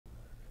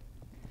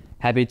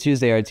Happy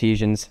Tuesday,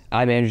 Artesians.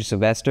 I'm Andrew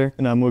Sylvester.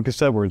 And I'm Lucas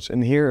Edwards,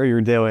 and here are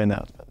your daily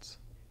announcements.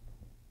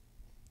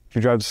 If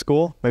you drive to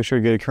school, make sure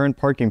you get a current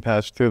parking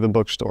pass through the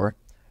bookstore.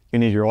 You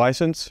need your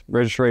license,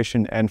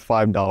 registration, and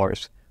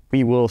 $5.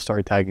 We will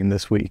start tagging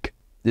this week.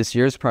 This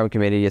year's prom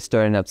committee is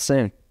starting up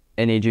soon.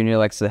 Any junior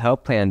likes to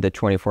help plan the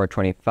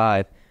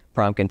 24-25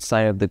 prom can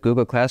sign up the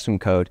Google Classroom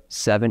code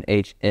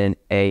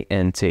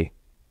 7HNANT.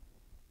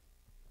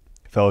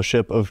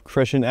 Fellowship of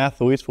Christian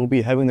Athletes will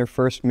be having their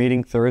first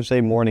meeting Thursday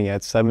morning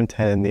at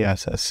 7:10 in the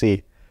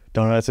SSC.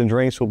 Donuts and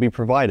drinks will be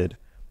provided.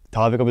 The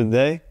topic of the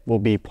day will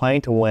be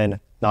playing to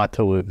win, not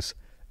to lose.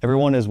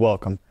 Everyone is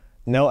welcome.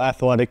 No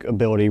athletic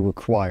ability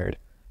required.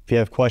 If you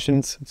have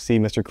questions, see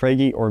Mr.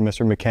 Craigie or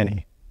Mr.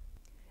 McKinney.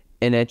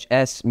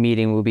 NHS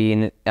meeting will be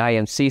in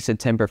IMC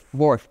September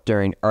 4th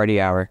during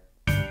Artie Hour.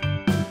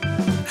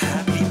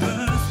 Happy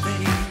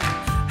birthday,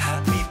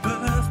 happy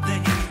birthday,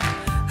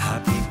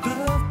 happy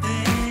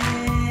birthday,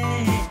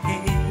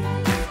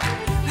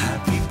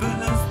 happy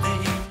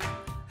birthday.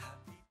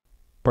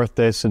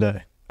 Birthdays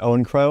today: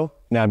 Owen Crow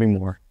and Abby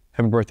Moore.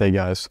 Happy birthday,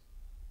 guys.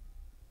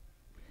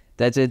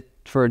 That's it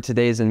for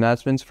today's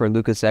announcements for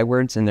Lucas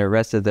Edwards and the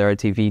rest of the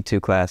RTV2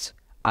 class.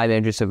 I'm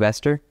Andrew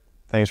Sylvester.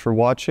 Thanks for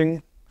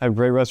watching. Have a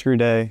great rest of your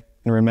day,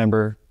 and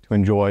remember to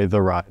enjoy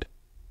the ride.